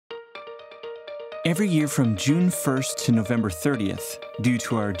Every year from June 1st to November 30th, due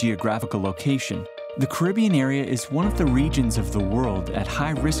to our geographical location, the Caribbean area is one of the regions of the world at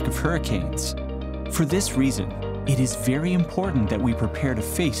high risk of hurricanes. For this reason, it is very important that we prepare to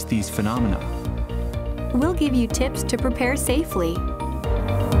face these phenomena. We'll give you tips to prepare safely.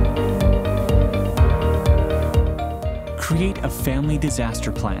 Create a family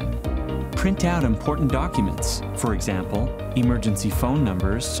disaster plan. Print out important documents, for example, emergency phone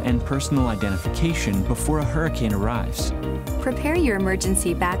numbers and personal identification before a hurricane arrives. Prepare your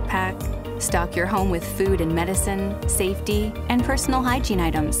emergency backpack. Stock your home with food and medicine, safety, and personal hygiene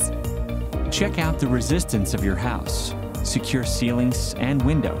items. Check out the resistance of your house. Secure ceilings and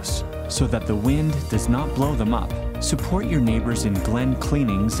windows so that the wind does not blow them up. Support your neighbors in glen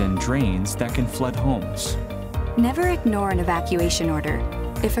cleanings and drains that can flood homes. Never ignore an evacuation order.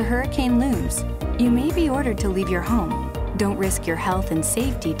 If a hurricane looms, you may be ordered to leave your home. Don't risk your health and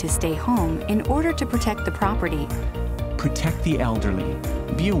safety to stay home in order to protect the property. Protect the elderly.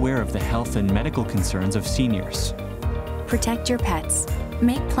 Be aware of the health and medical concerns of seniors. Protect your pets.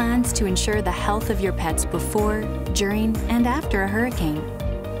 Make plans to ensure the health of your pets before, during, and after a hurricane.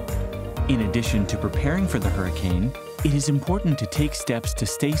 In addition to preparing for the hurricane, it is important to take steps to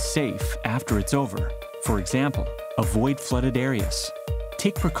stay safe after it's over. For example, avoid flooded areas.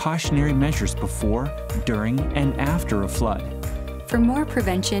 Take precautionary measures before, during, and after a flood. For more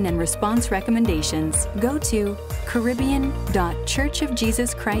prevention and response recommendations, go to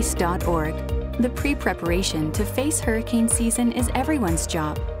caribbean.churchofjesuschrist.org. The pre-preparation to face hurricane season is everyone's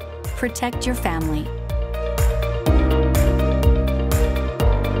job. Protect your family.